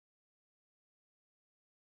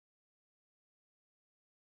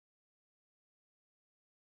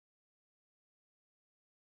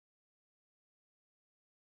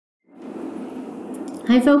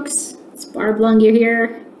Hi folks, it's Barb Longier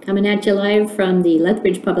here, coming at you live from the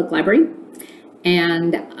Lethbridge Public Library,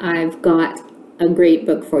 and I've got a great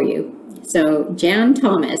book for you. So Jan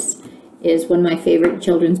Thomas is one of my favorite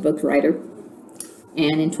children's book writer,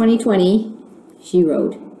 and in 2020 she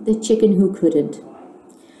wrote The Chicken Who Couldn't.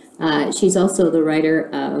 She's also the writer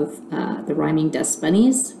of The Rhyming Dust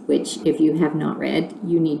Bunnies, which if you have not read,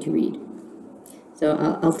 you need to read.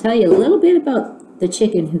 So I'll tell you a little bit about The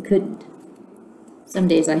Chicken Who Couldn't. Some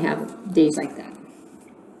days I have days like that.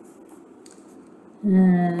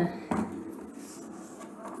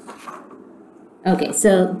 Okay,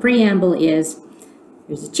 so the preamble is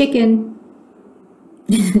there's a chicken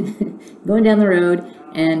going down the road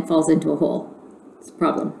and falls into a hole. It's a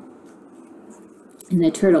problem. And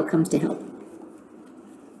the turtle comes to help.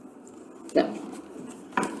 Go.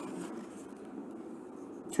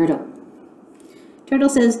 Turtle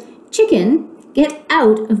says, "Chicken, get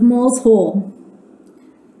out of Mole's hole."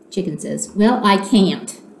 Chicken says, "Well, I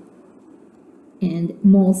can't." And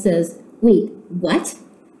Mole says, "Wait, what?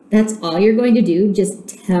 That's all you're going to do? Just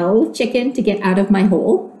tell Chicken to get out of my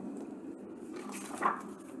hole?"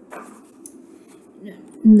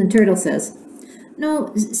 And the turtle says,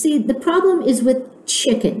 "No, see, the problem is with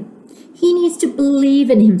Chicken. He needs to believe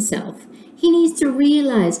in himself. He needs to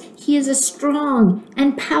realize he is a strong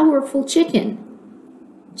and powerful chicken."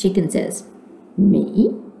 Chicken says,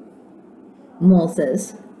 "Me?" Mole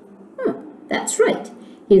says, "That's right.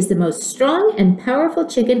 He is the most strong and powerful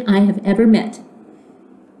chicken I have ever met."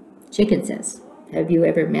 Chicken says, "Have you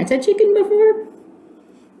ever met a chicken before?"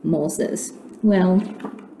 Mole says, "Well,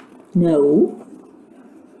 no."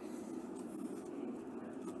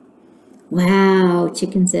 "Wow,"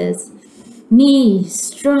 Chicken says. "Me,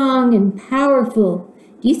 strong and powerful.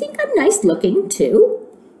 Do you think I'm nice looking too?"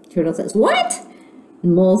 Turtle says, "What?"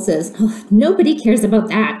 Mole says, "Oh, nobody cares about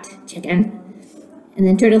that, Chicken." And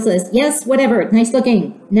then Turtle says, "Yes, whatever, nice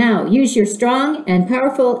looking. Now use your strong and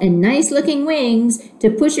powerful and nice looking wings to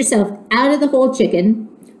push yourself out of the hole, Chicken."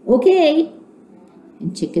 "Okay."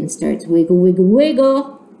 And Chicken starts wiggle, wiggle,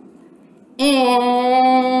 wiggle.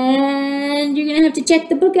 And you're going to have to check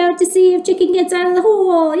the book out to see if Chicken gets out of the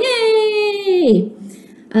hole. Yay!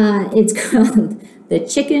 It's called The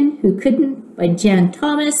Chicken Who Couldn't by Jan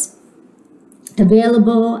Thomas.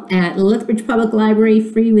 Available at Lethbridge Public Library,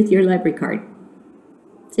 free with your library card.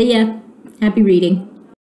 See ya. Happy reading.